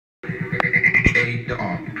The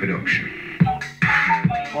Art Production.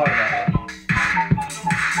 What about that?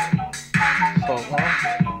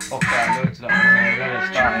 Okay, I'll go to that one. Ready,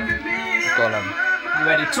 starting. Go on. You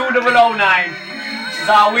ready? 2009. This is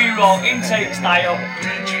how we roll, intake style.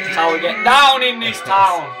 This is how we get down in this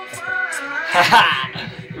town. Haha.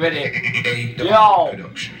 Ready? Yo.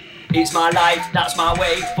 It's my life, that's my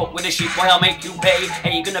way. Fuck with the shit, boy, I'll make you pay.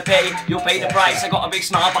 Ain't you gonna pay? You'll pay the price. I got a big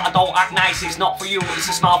smile, but I don't act nice. It's not for you, it's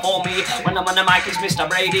a smile for me. When I'm on the mic, it's Mr.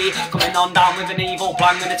 Brady. Coming on down with an evil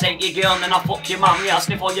plan. Gonna take your girl and then I'll fuck your mum. Yeah, I'll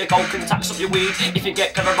sniff all your coke and tax up your weed. If you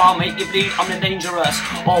get clever, I'll make you bleed. I'm the dangerous.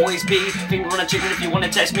 Always be finger on a trigger if you wanna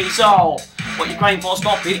test me. So, what you crying for?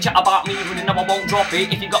 Stop it. Chat about me, but you know I won't drop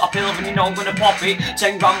it. If you got a pill, then you know I'm gonna pop it.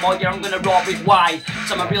 10 grand, boy, yeah, I'm gonna rob it. Why?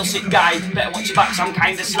 'Cause I'm a real sick guy. Better watch your back, 'cause I'm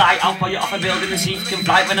kinda sly. I'll pull you off a building and see if you can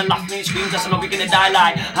fly. When I laugh and you scream, 'cause I know you're gonna die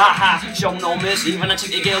like ha ha. Show no mercy when I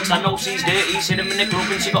take your girl, 'cause I know she's dirty. See them in the club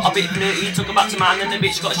and she got a bit flirty. Took her back to mine and the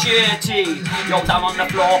bitch got shirty. Yo, down on the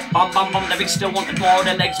floor, bam bam bam. The bitch still wanted more.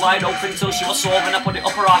 Her legs wide open till she was sore. When I put it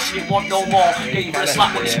up her ass, she didn't want no more. Gave her a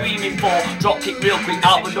slap, what you screaming for? Drop kick real quick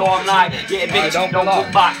out the door. I'm like, yeah bitch, don't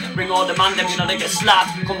look back. Bring all the man them, you know they get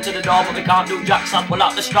slapped. Come to the door, but we can't do jack slap. Pull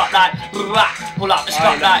out the strap like, pull out the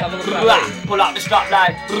strap like, pull out the strap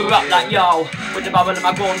like, yo. With the barrel of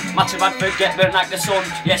my gun, match of Adford, get burned like the sun.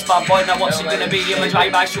 Yes, bad boy, now what's it gonna be? I'm a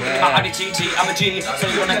drive-by shooting him out of the TT, I'm a G. So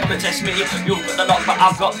you wanna come and test me? You've got the lock, but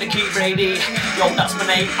I've got the key, Brady. Yo, that's my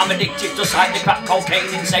name, I'm addicted, just like the crack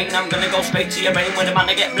cocaine, insane. I'm gonna go straight to your brain when the man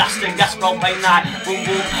I get blasted, gas propane like boom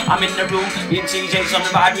boom. I'm in the room, me and TJ's on the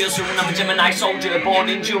ride real soon. I'm a Gemini soldier, born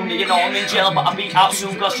in June. You know I'm in jail, but I'll be out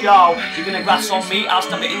soon. Cause yo, you're gonna grass on me, I'll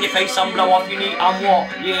stab it in your face and blow off your knee. I'm what?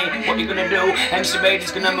 Yeah, what you gonna do? MC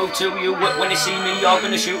Brady's gonna move to you. When you see me, you're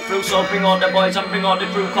gonna shoot through. So bring all the boys and bring all the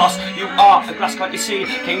crew. Cause you are a grass, can't you see?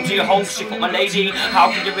 Came to your home, she put my lady.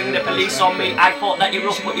 How could you bring the police on me? I thought that you're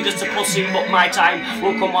rough, but you're just a pussy. But my time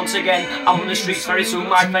will come once again. I'm on the streets very soon,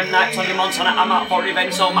 my friend. Like Tony Montana, I'm out for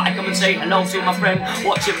revenge. So might come and say hello to my friend.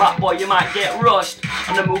 Watch your back, boy, you might get rushed.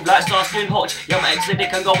 On the move like Starsky and Hutch. Yo, my ex-lady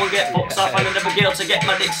can go and get fucked. I find another girl to get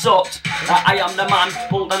my dick sucked. I am the man,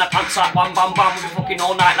 pulled down a pants like wham bam bam. We be fucking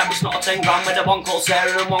all night like it's not a 10 grand. With a one called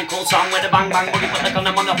Sarah and one called Sam. With a bang bang boogie, put the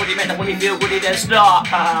condom on the hoodie, make the hoodie feel goodie, then start.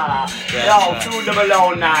 Yo,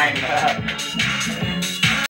 2009.